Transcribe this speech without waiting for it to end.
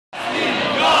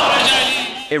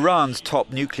Iran's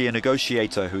top nuclear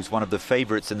negotiator, who's one of the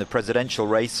favourites in the presidential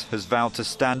race, has vowed to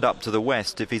stand up to the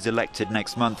West if he's elected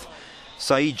next month.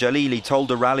 Saeed Jalili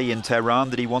told a rally in Tehran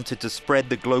that he wanted to spread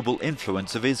the global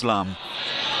influence of Islam.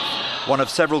 One of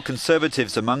several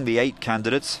conservatives among the 8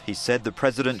 candidates, he said the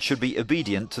president should be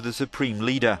obedient to the supreme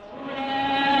leader.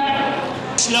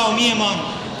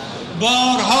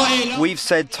 We've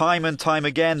said time and time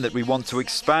again that we want to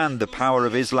expand the power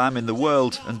of Islam in the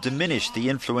world and diminish the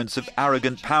influence of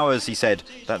arrogant powers, he said.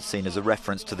 That's seen as a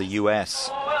reference to the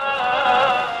US.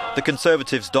 The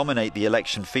Conservatives dominate the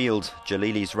election field.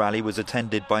 Jalili's rally was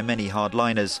attended by many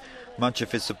hardliners. Much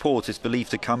of his support is believed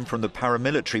to come from the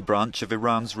paramilitary branch of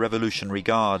Iran's Revolutionary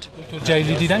Guard. Dr.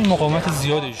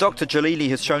 Jalili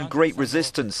has shown great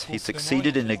resistance. He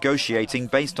succeeded in negotiating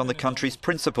based on the country's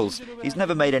principles. He's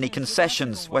never made any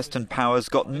concessions. Western powers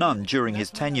got none during his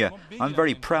tenure. I'm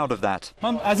very proud of that.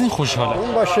 But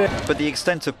the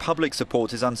extent of public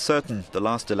support is uncertain. The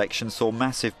last election saw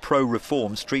massive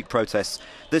pro-reform street protests.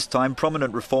 This time,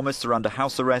 prominent reformists are under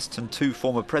house arrest and 2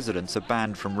 former presidents are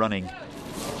banned from running.